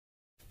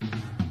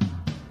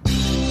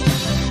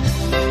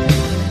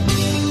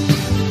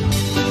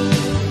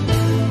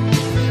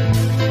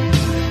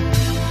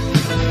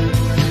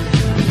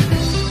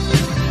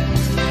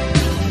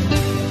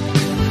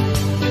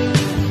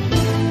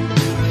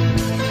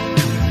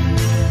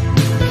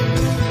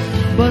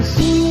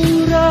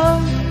Basura,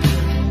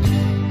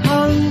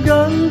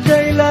 hanggang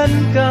kailan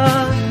ka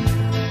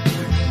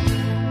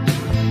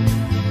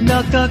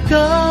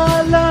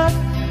nakakalat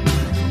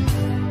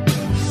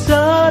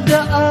sa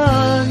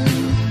daan?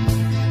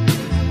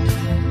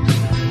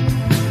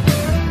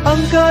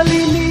 Ang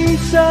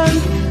kalinisan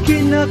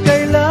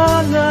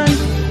kinakailangan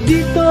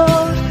dito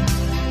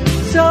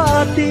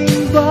sa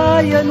ating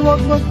bayan.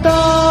 Huwag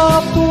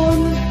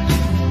magtapon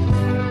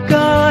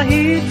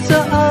kahit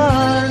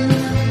saan.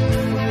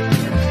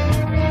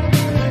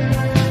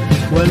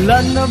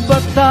 Wala na ba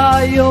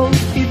tayo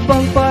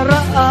ibang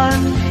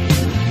paraan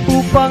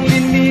upang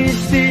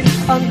linisin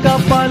ang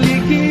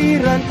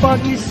kapaligiran?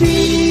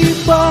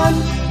 Pag-isipan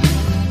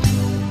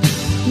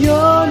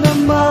nyo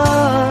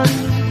naman.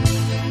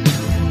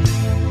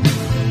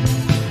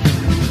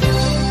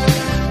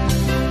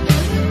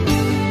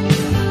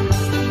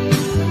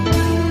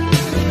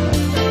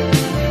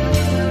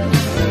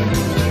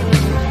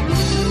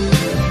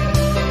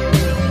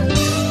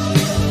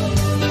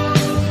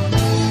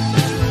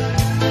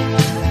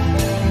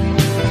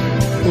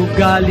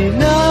 Ugali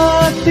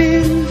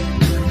natin,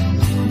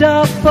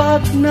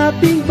 dapat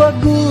nating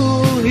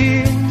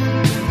baguhin.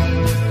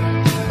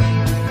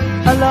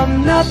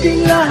 Alam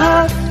nating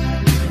lahat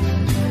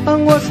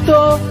ang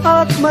wasto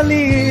at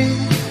mali.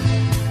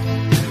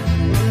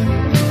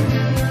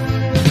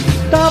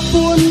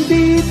 Tapon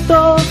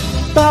dito,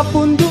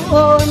 tapon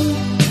doon,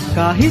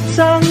 kahit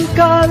sang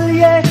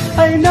kalye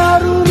ay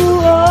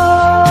naruruan.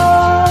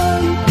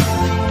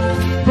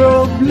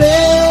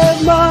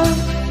 Problema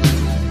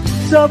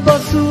sa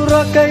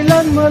basura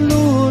kailan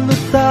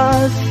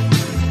malulutas?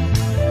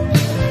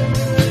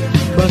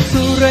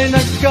 Basura'y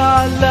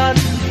nagkalat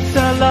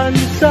sa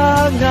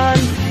lansangan.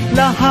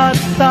 Lahat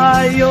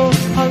tayo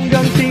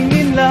hanggang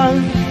tingin lang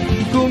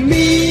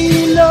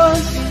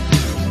kumilos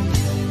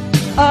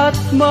at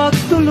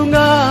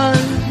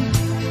magtulungan.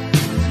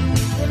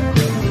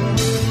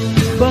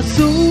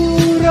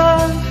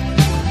 Basura,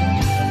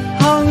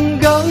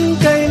 hanggang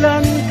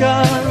kailan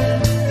ka?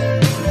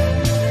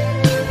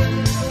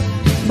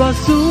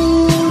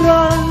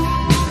 Basura,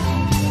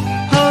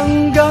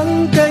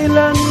 hanggang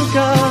kailan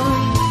ka?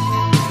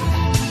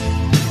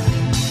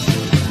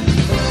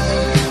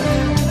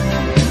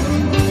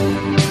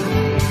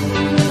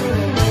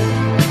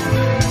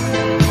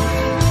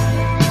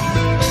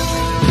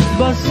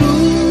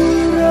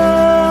 Basura.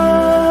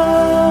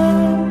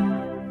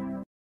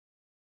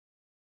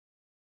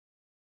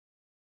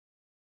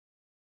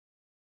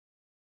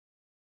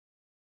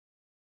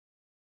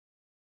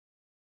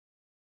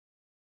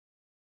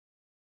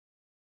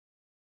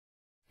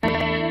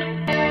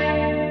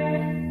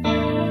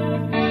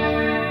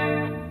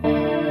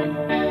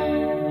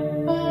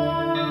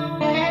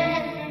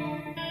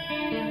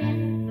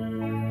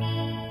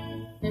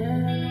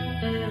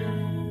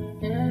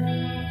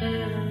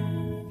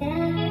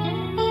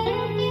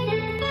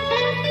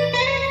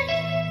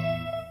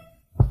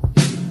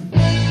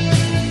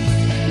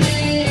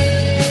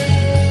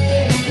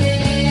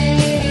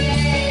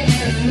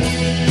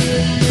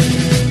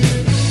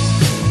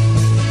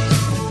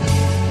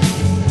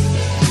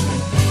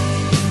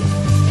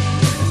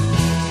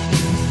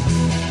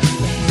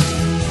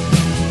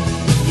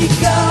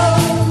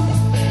 Ikaw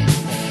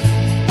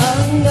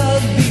ang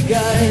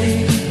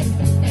nagbigay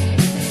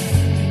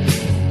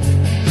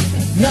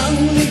ng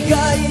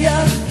ligaya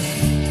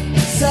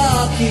sa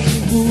aking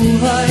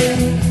buhay.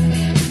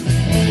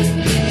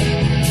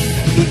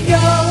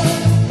 Ikaw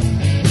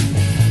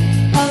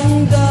ang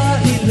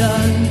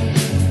dahilan,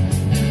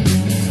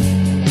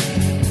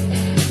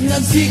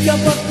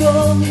 nagsikap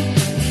ako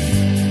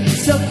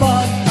sa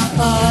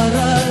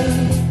pag-aaral.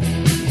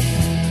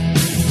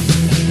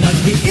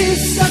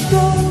 Nag-iis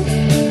ako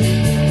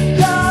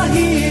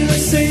dahil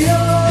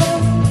sa'yo.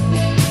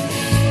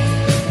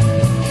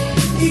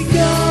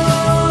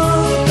 Ikaw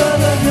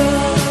talaga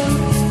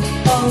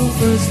ang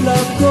first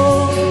love ko.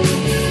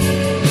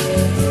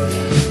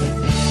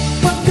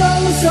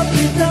 Pagkausap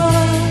kita,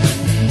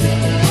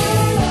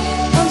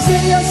 ang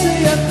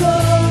saya-saya ko,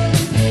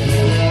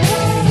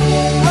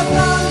 at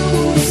ang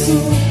puso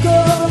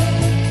ko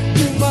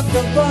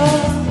tumakaba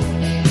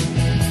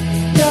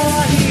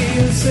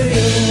dahil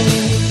sa'yo.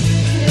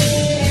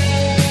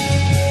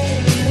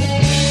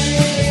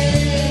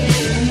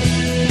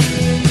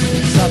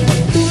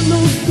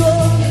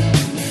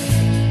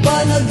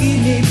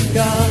 Panaginip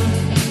ka,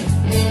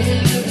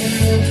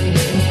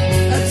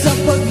 at sa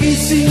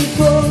pagising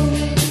ko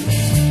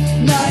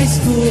nais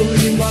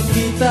ko'y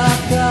makita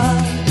ka.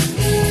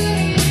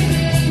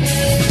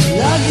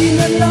 Lagi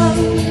na lang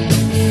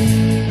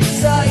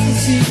sa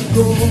isip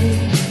ko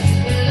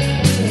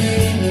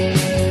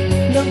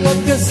na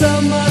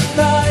magkasama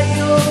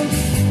tayo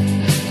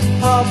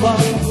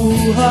habang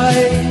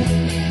buhay.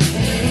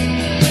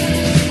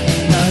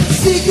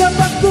 Nagsikap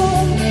ako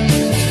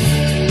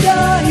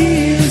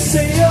dahil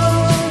sa'yo.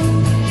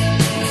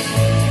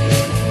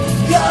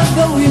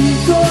 Gagawin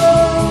ko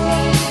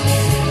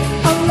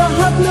ang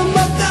lahat na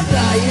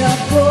makakaya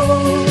ko.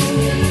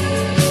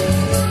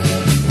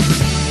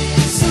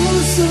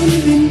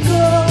 Susundin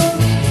ko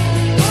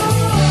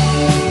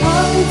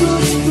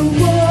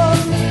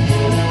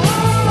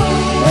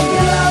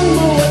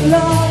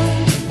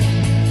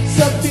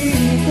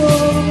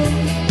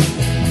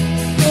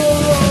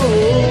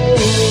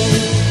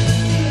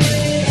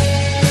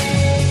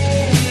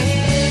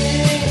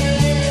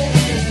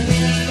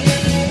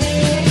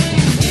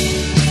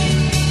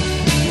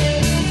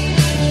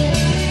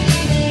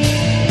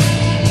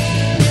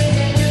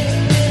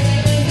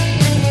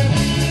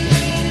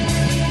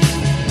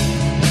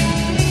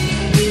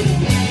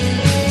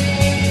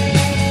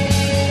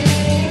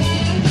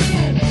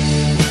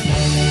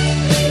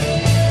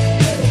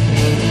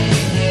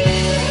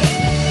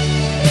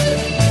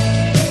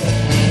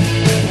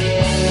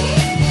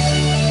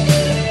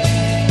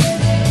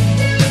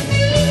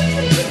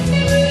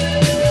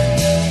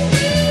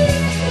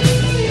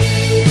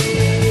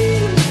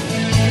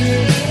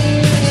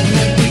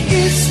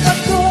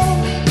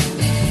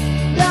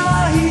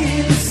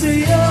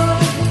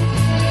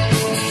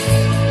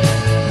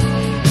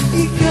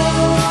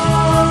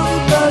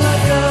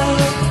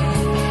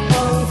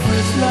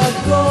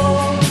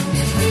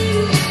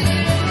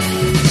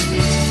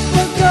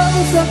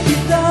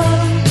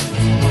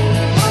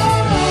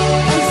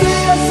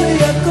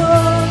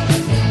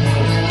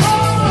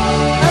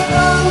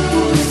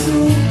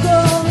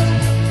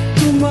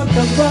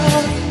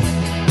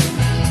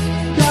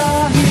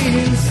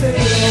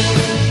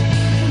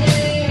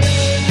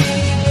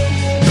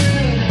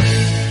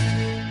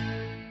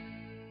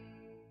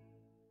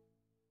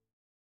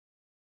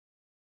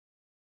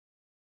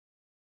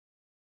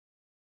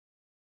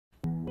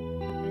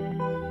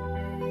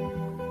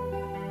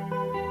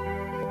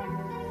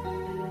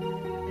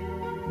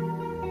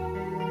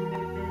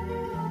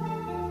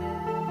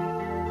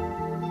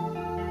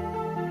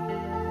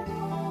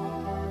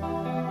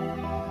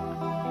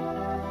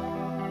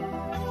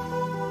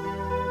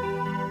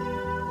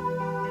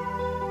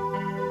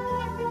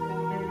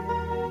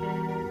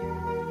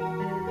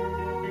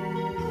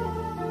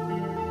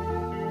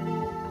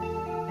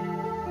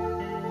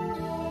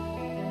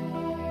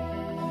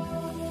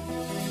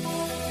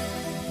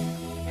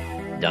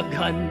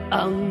Daghan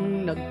ang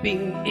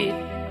nagpingit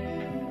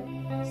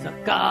sa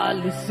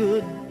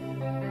kalusod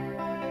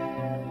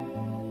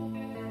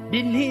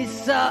dinhi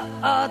sa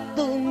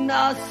atong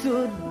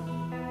nasud.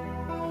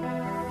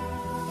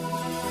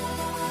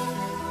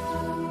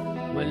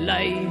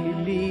 Walay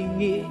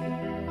nilingi,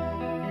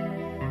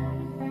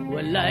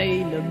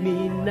 walay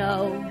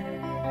laminaw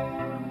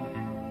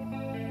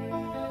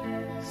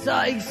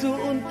sa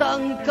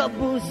igsuuntang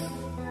kabus.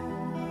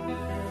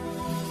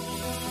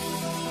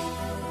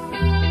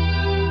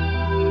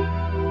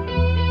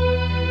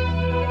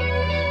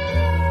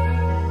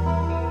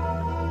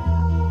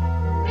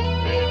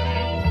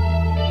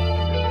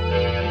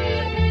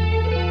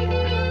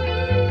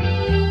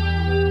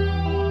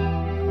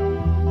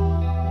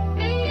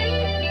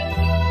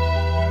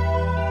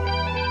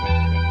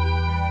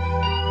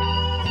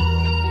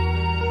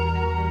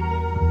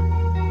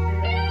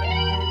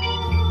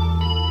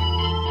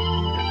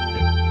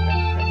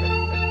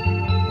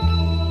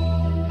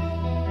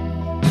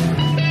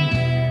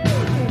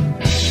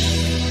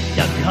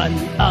 Daghan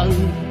ang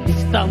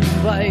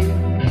istambay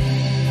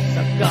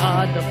sa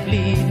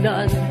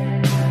kadaplinan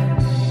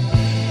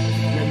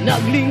na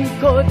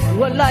naglingkod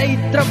walay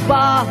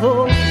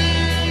trabaho.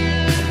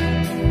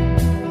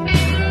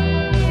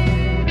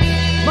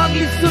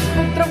 Maglisod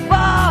pag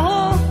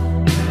trabaho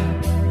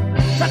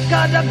sa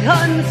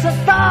kadaghan sa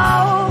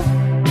tao.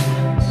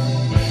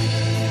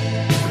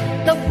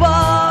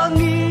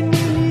 Tabangin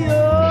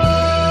ninyo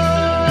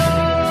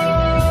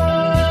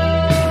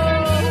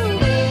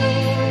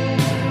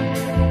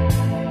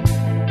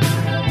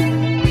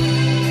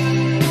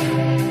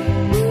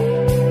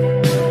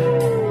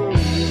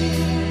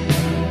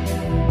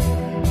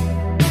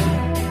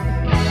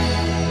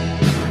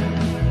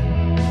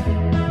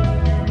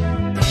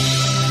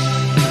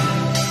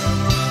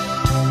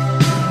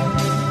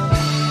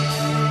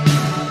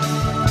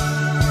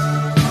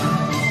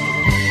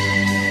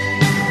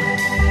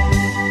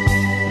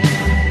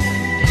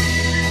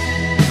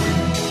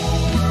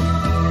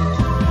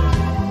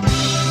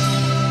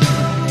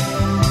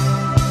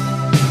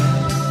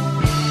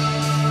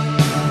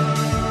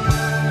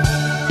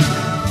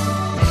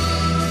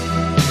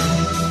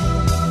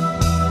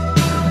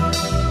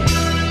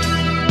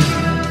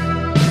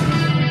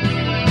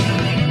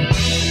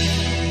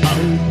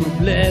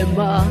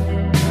problema,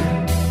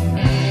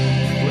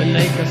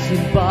 walay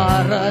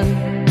kasimbaran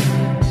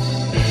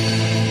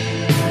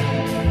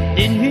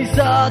dinhi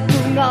sa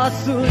atong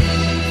nasud.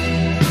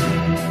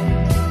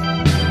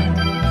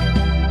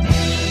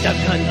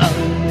 Daghan ang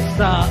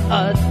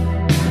musaad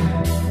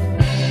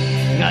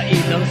nga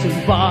ilang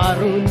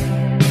sumbaron,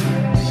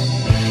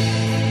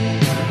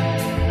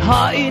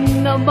 hain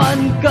naman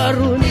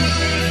karon.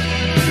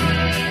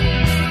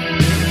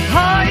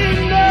 Hain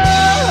na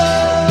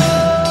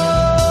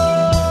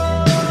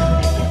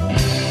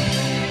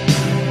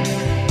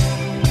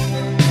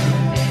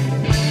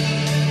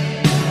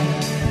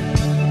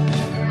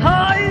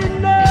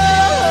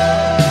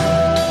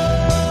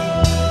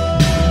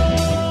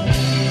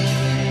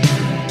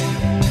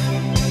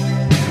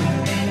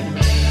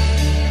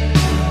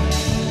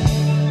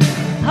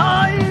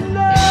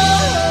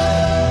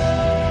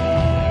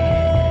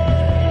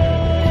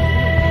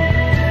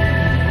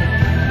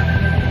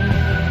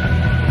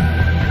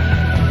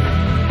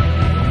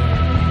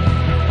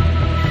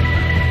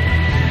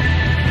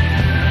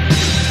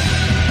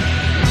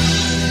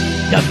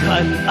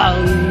daghan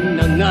ang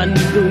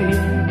nangandoy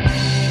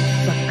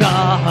sa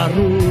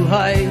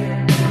kaharuhay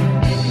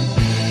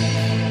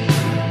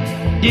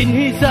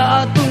dinhi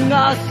sa atong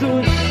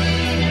nasud.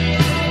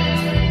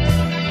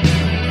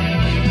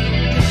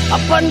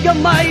 Apan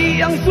gamay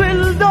ang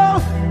sweldo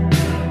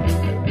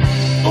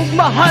ug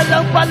mahal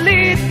ang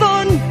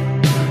paliton,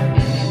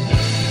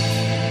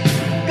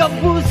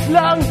 kabus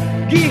lang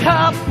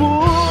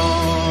gihapon.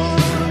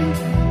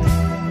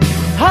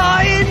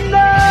 Hain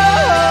na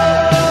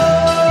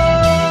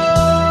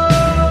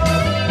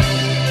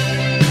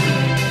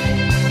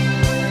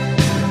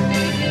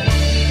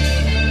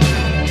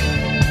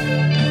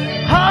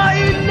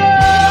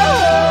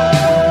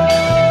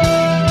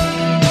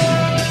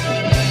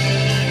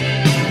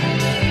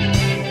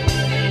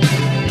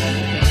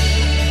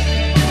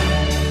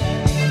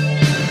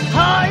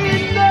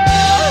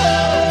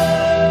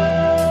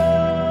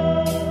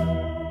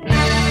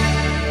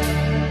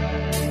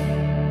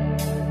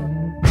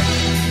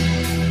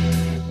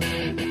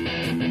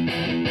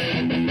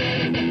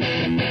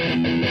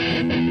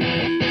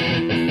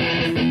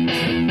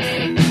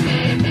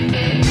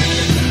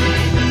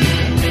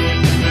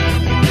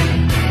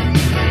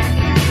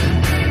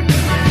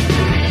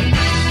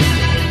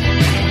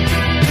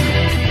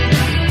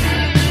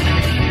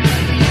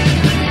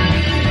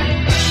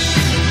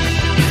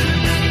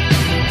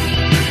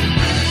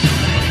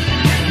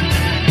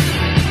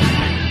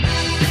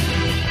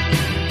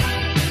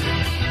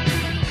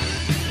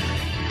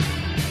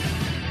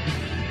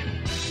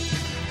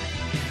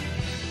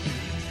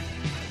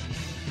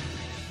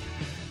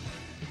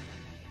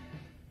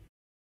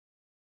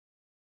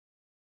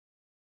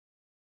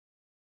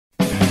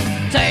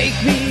Take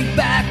me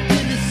back to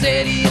the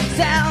city and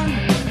town.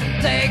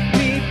 Take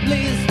me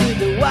please to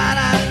the one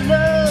I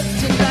love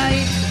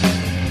tonight.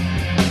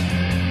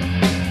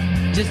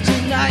 Just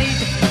tonight.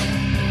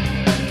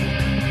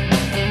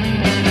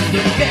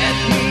 Don't get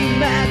me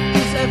mad,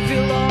 cause I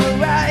feel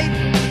alright.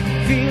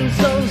 Feel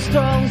so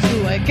strong, so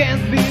I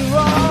can't be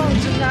wrong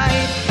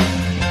tonight.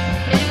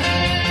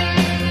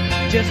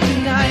 Just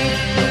tonight.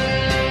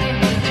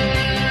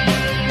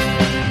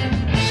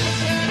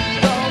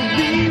 Don't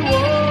be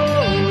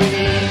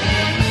worried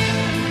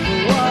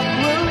what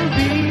will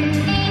be.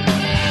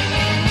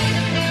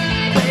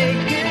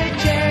 Take a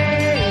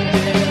chance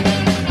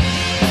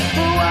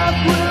for what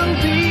will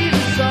be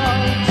the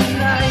song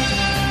tonight.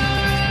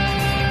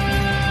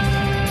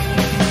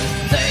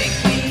 Take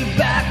me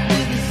back to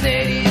the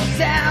city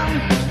sound.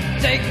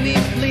 Take me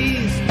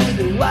please to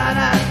the one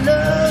I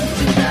love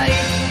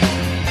tonight.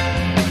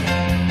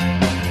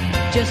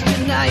 Just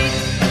tonight.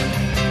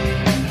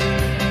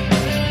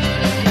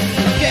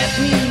 Get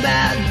me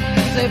mad,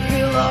 cause I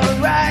feel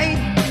alright.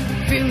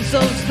 Feel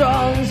so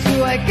strong, so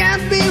I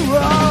can't be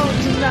wrong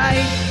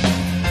tonight.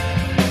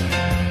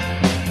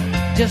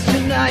 Just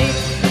tonight.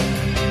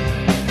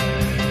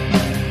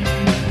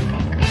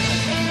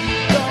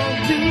 Don't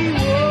be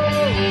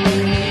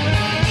worried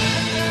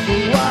for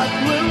what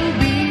will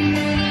be.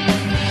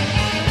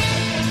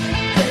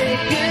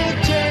 Take a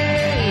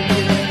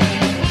chance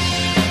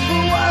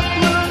for what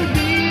will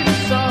be the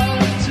song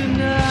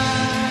tonight.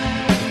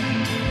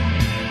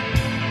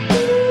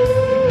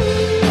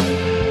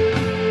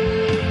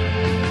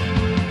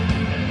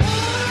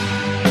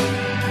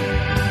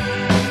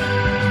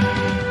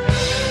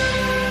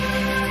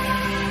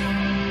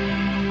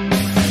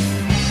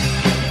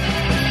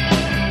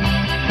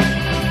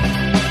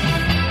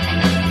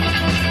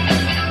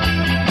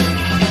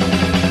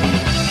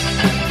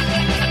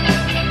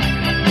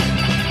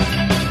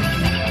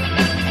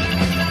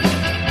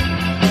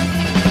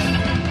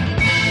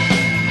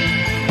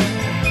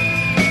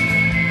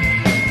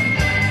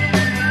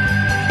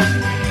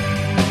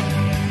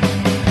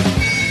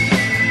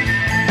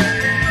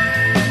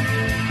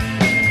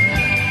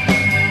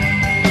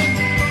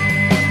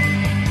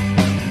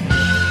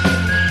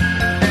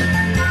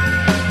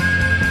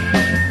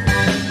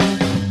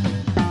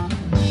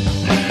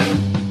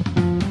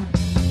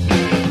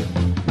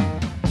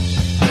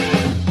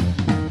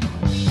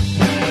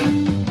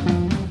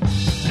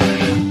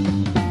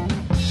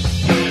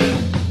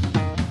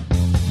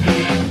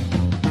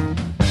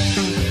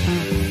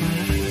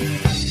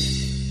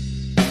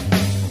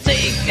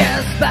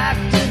 Back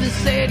to the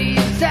city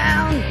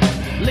town.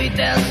 Let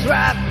us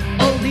rap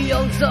all the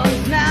old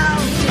songs now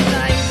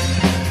tonight.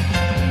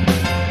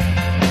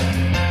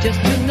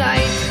 Just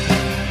tonight.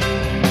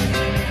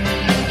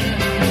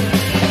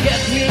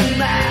 Get me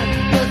mad,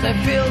 cause I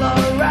feel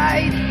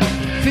alright.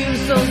 Feel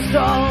so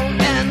strong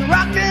and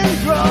rock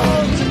and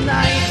roll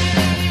tonight.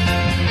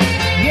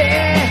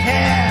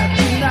 Yeah,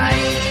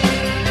 tonight.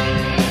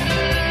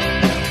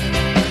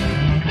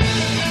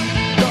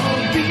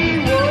 Don't be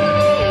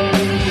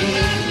worried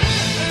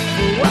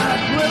what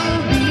will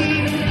be.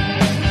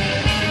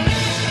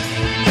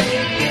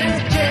 Take a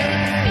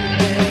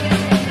chance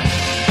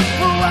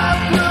for what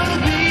will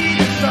be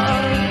the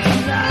song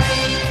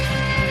tonight.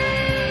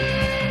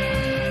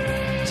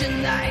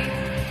 Tonight.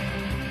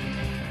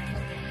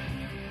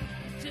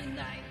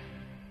 Tonight.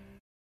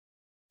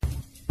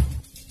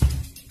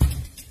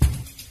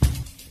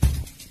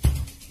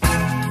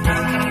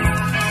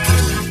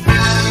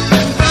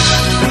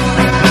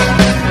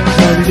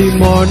 Sunday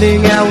morning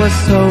I was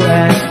so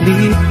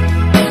asleep,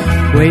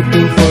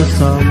 waiting for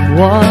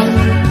someone.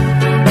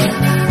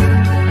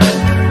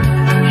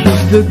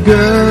 She's the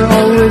girl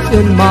always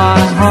in my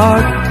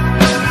heart,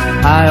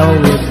 I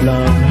always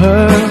love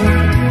her.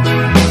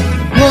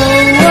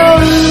 Whoa,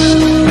 whoa.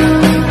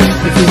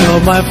 If you know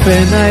my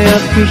friend, I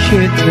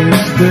appreciate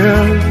this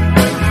girl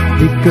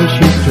because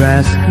she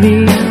dressed me.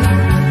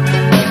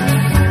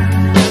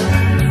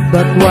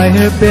 But why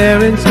her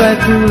parents try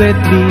to let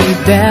me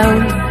down,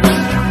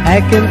 I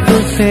can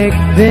protect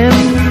them.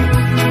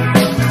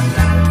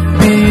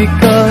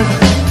 Because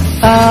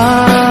I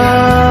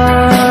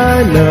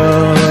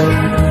love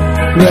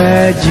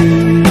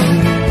Reggie.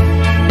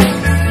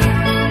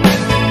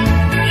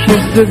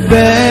 She's the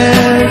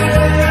best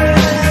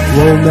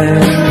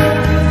woman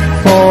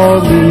for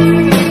me.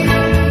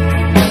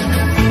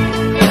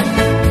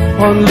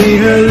 Only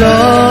her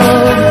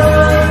love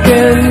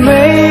can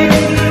make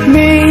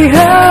me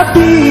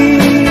happy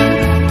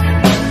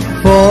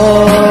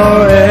forevermore.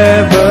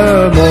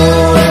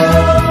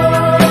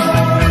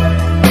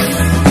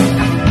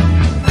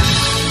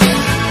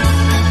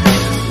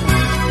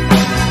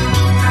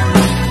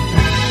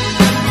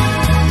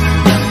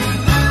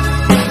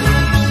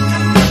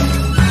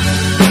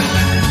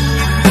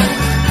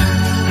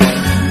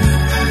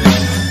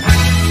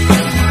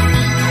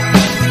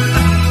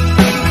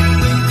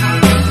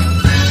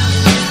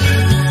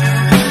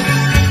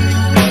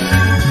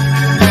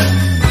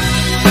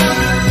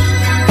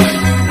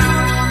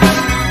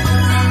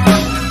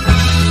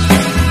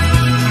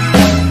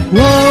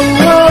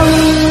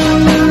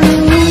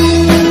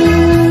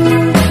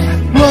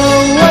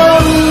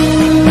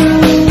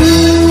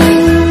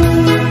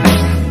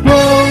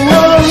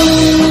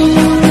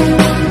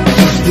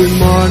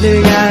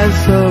 morning I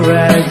saw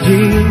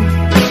Reggie,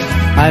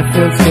 I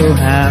felt so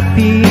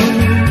happy.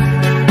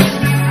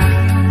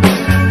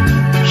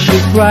 She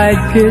cried,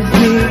 kissed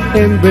me,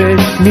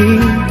 embraced me,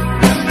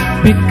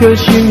 because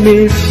she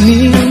missed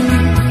me.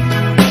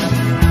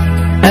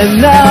 And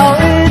now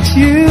it's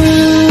you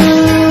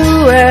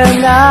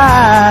and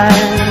I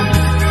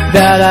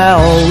that I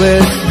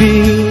always be.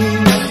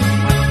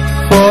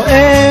 For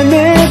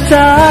any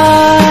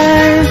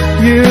time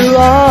you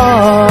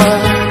are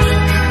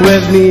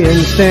with me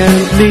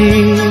instantly.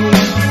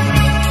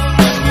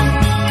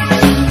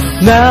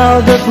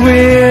 Now that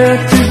we're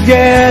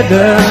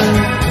together,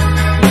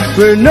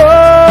 we're no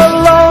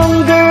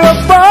longer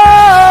apart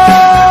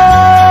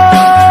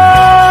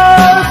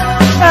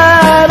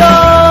at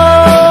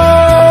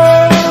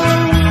all.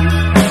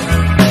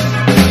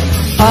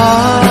 I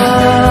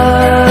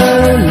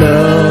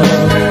love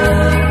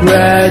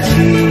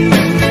Reggie.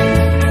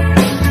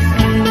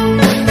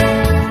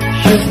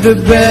 She's the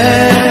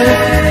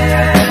best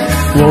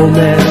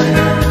woman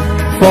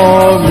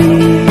for me.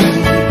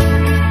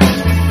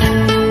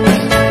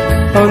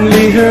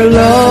 Only her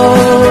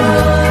love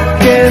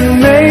can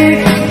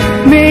make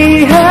me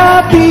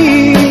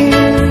happy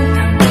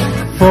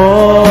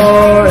forevermore.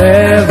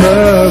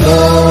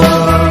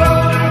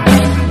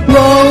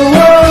 Whoa,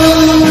 whoa,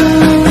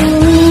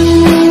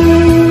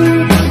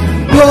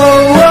 whoa,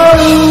 whoa,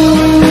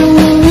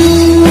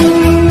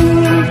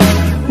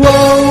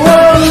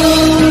 whoa,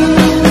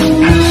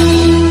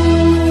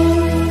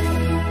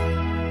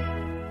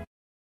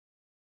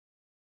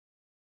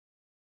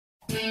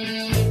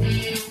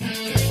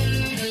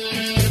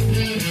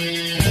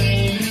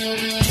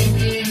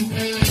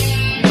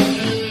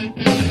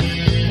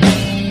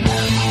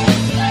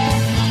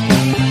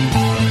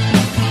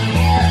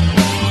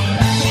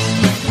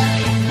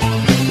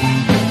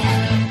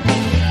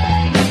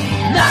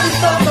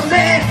 Narito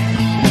kami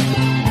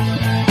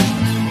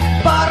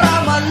para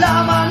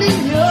malaman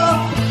ninyo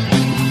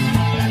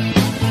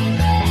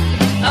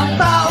ang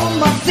taong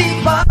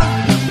masipag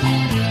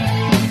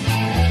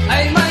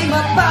ay may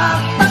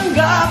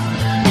matatanggap.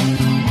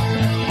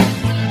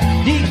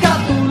 Di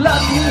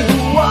katulad ni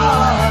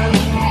Juan,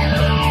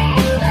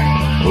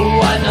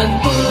 Juan ang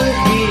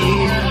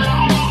tubig.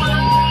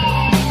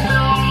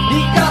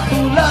 Di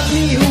katulad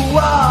ni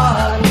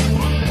Juan,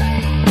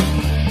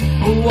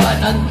 Juan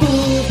ang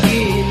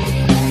tubig.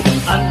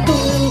 Ang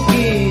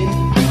tubig,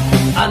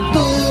 ang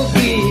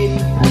tubig,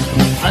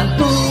 ang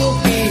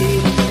tubig,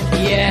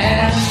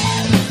 yeah.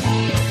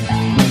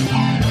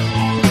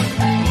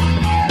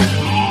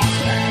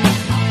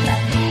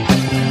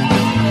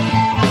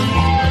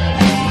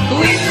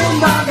 Tuwing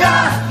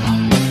umaga,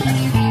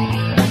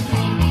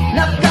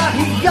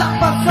 nakahiga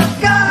pa sa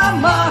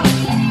kama,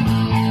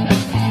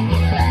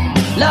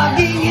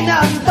 laging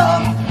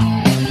inaantok,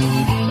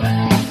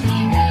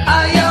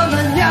 ayaw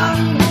na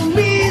niyang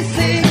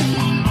gumising.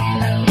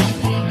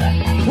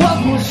 Huwag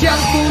mo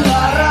siyang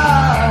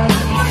tularan,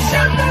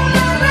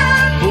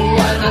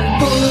 Juan ang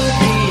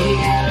tubig.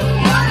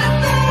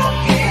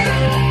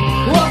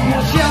 Huwag mo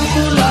siyang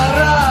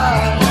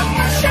tularan,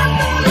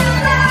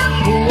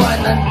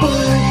 Juan ang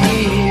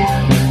tubig.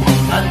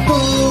 Ang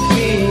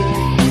tubig,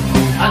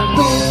 ang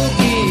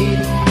tubig,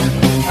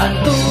 ang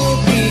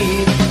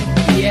tubig,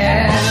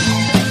 yeah.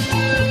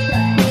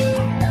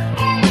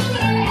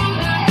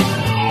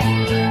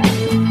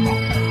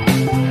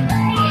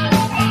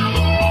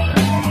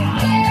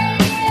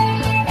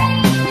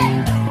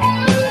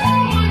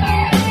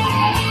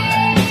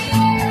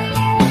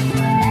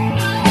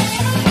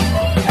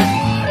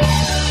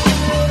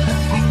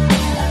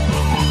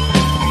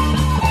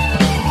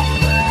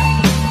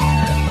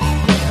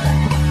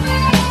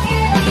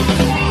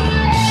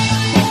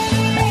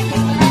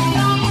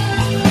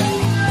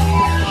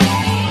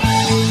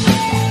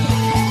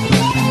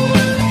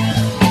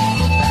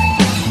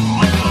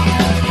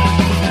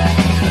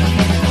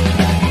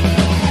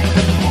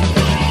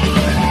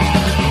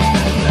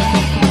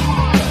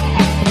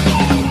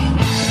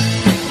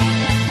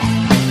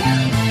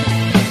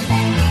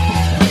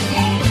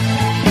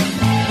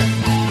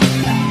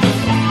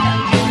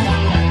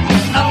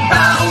 Ang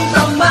taong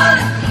tamad,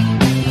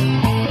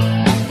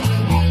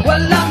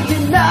 walang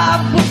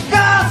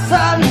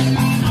kinabukasan,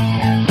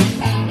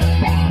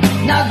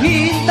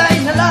 naghihintay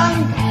na lang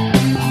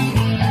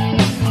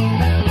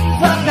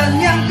sa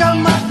kanyang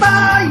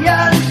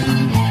kamatayan.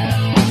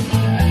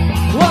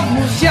 Huwag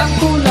mo siyang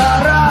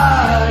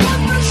tularan,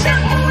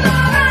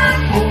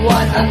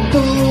 Juan ang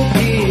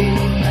tubig.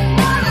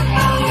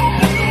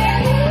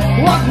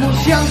 Huwag mo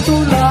siyang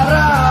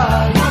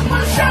tularan,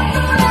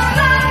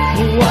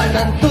 Juan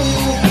ang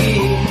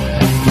tubig.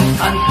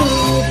 Ang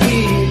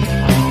tubig,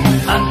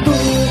 ang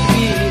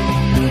tubig,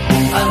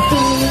 ang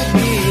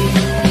tubig,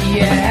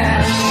 yeah.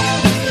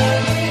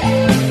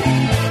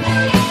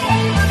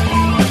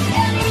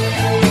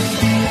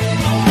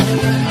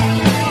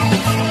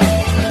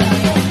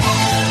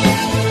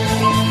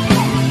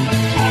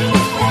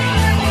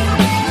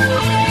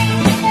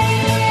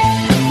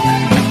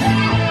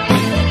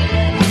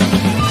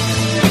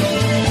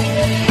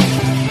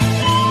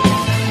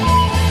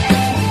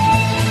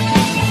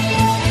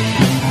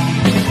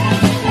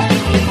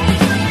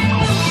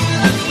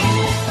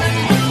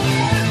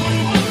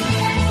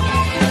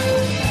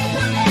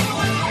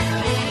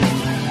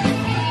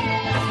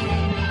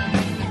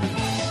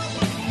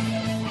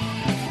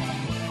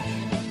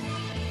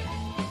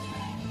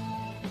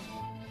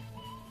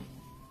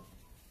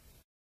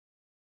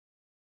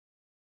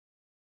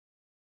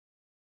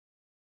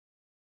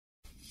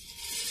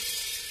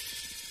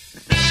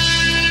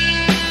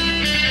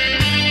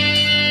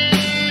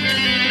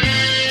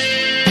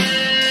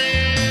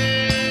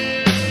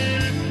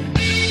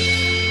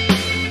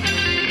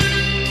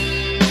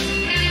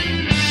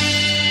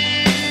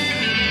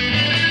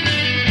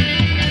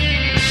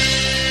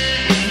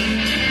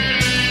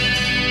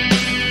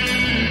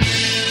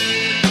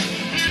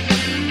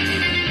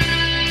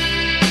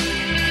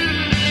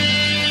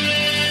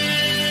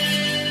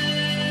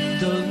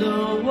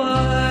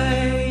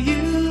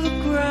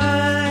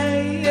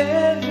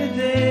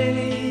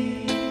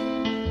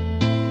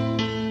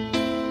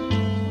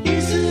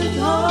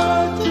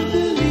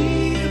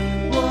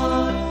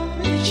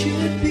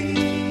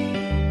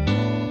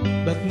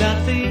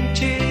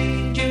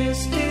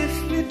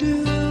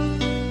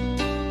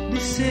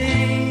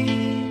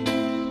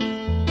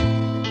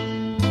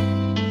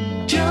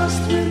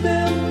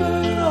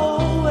 remember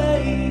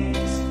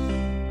always.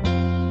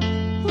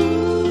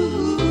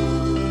 Ooh,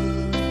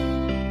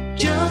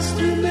 just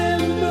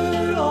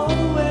remember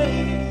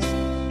always.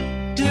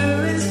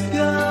 Dearest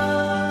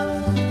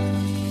God,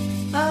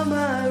 am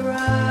I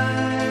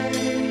right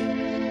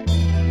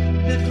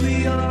that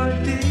we are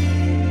digging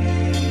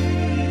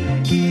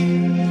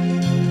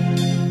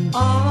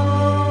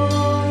our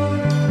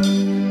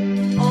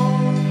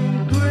own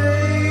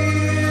grave?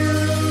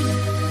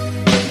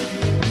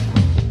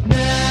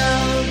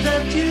 Now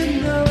that you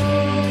know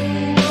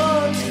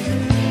what to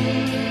do,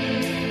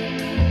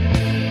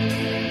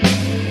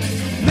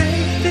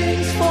 make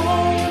things for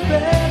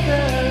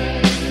better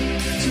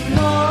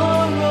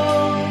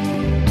tomorrow.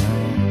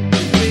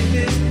 With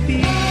this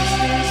peace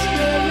is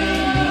very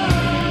near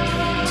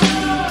to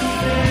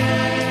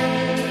prepare.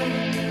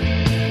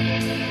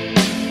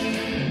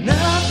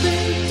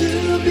 Nothing to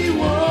be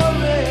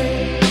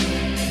worried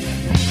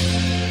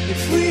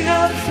if we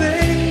have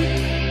faith.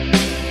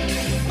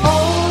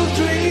 All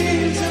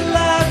dreams are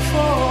life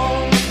for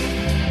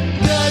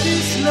God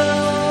is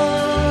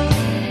love.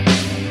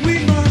 We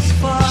must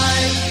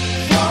fight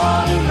for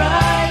the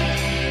right.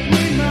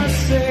 We must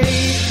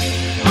save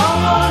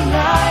our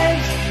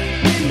lives.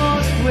 We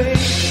must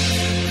wake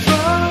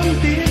from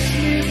this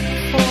sleep,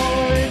 for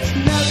it's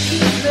not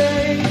too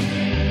late.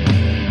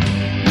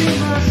 We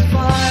must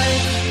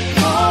fight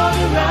for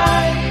the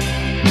right.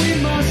 We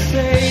must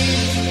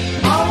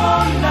save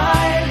our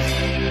lives.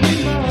 We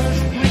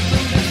must wake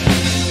from this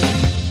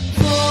sleep,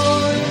 for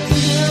it's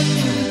not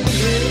too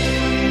late.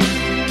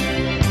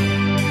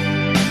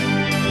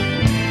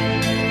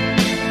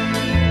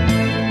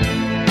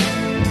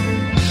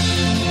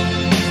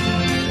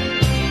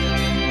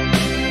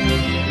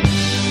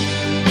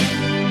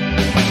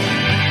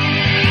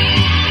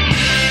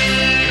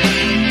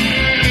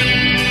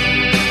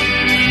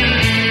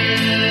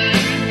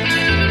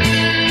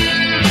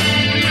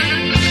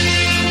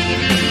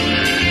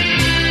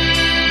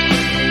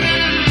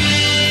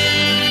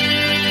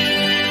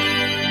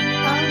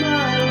 Am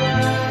I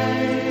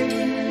right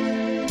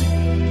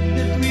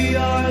that we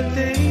are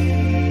thinking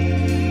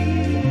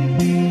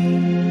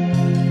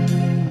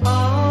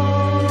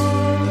our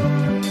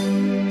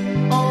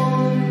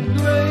own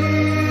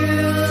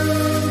grave?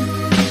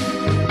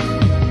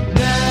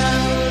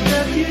 Now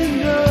that you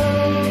know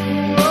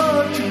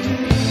what to do,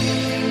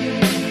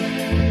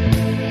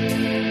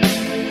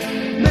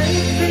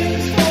 make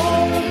things for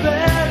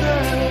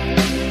better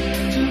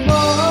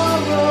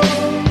tomorrow.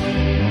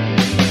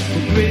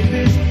 The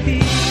greatest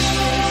peace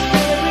is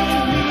very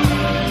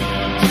near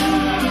to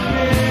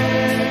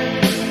prepare.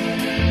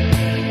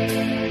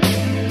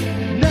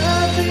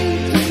 Nothing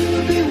to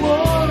be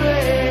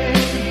worried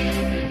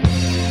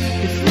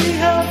if we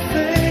have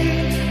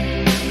faith.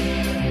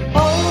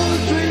 All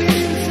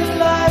dreams are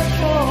life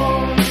for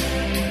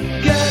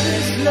God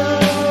is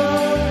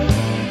love.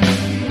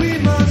 We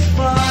must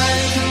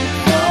fight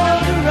for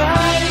the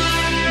right.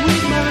 We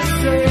must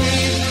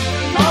save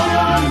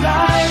our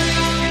lives.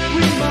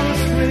 We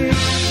must wake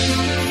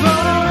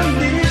from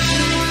this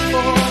sleep,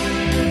 for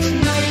it's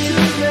not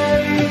too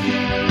late.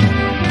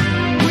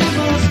 We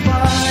must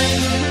fight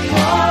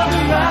for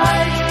the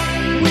right.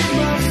 We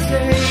must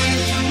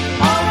save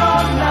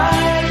our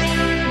lives.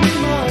 We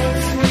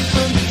must wake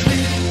from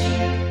sleep,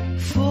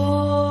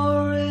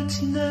 for it's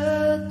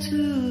not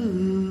too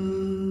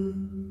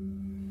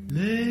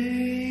late.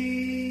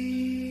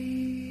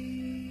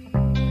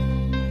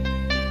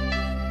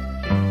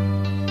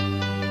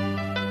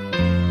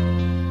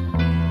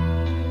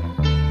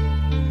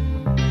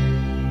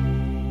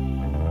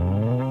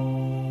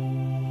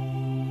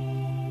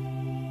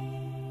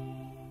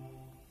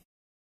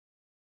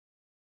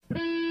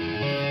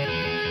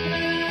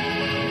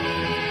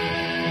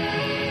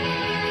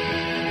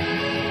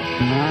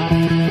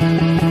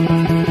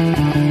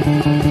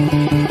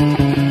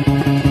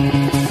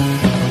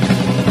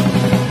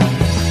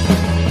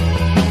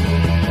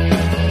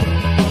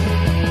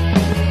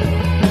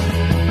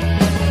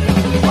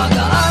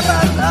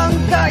 Pag-aaral ang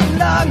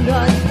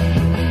kailangan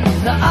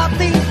sa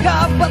ating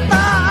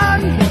kabataan.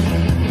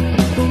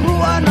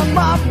 Turuan ang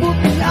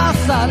mabuting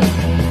asal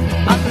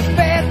at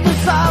respeto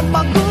sa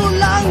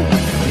magulang.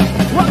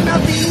 Huwag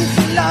natin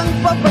silang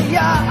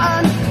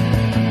pabayaan.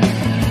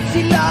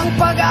 Silang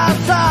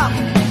pag-asa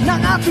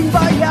ng ating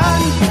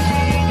bayan.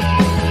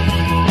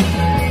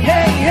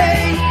 Hey,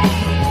 hey!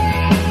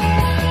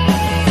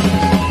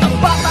 Ang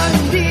batang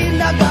hindi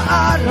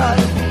nag-aaral,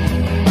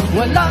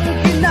 walang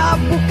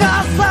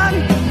kinabukasan.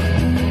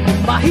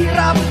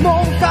 Mahirap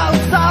mong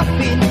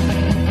kausapin,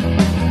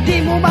 di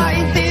mo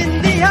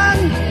maintindihan.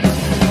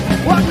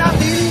 Huwag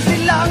natin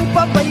silang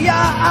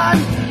pabayaan.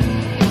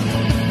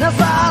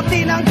 Nasa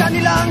atin ang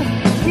kanilang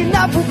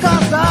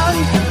kinabukasan.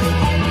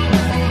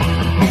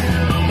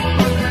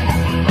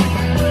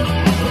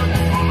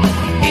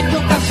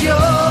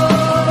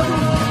 Edukasyon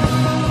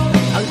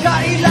ang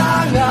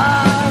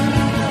kailangan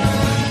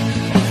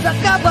sa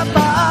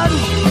kabataan.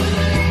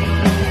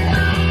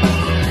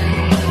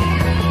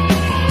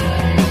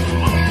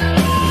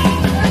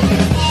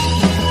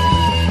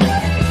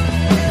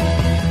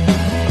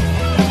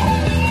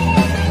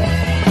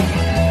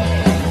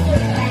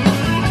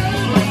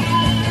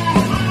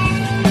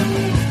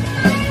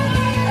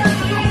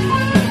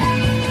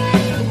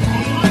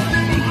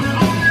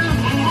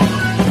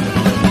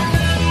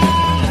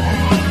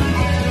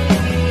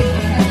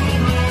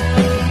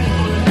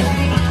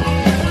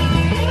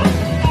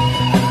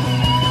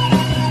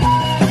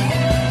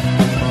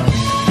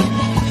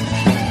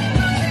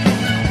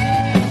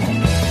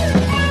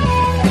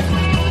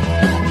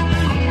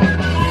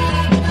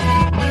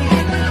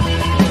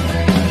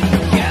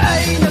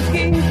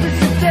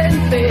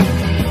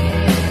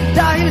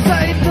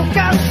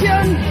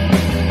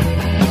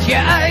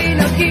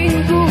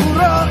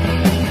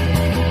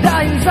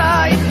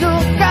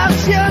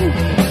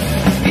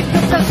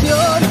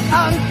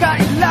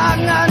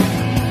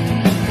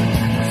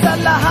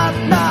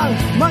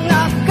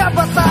 mga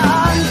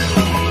kabataan.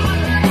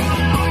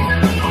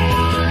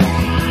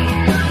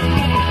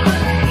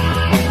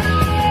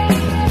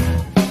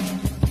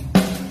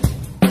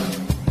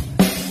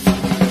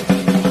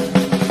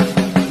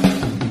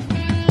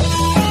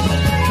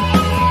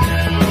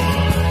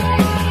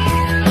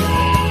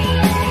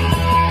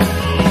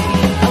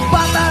 Ang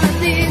bata na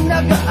di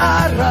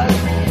nag-aaral,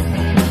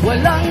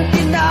 walang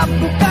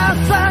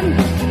kinabukasan,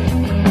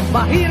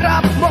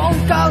 mahirap mong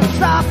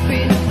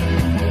kausapin,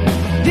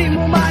 di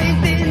mo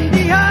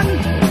maintindihan.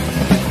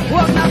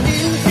 Huwag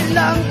natin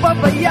silang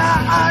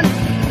pabayaan,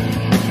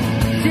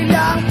 sila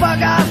ang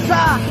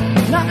pag-asa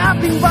ng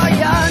ating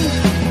bayan.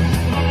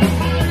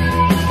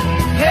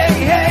 Hey,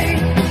 hey,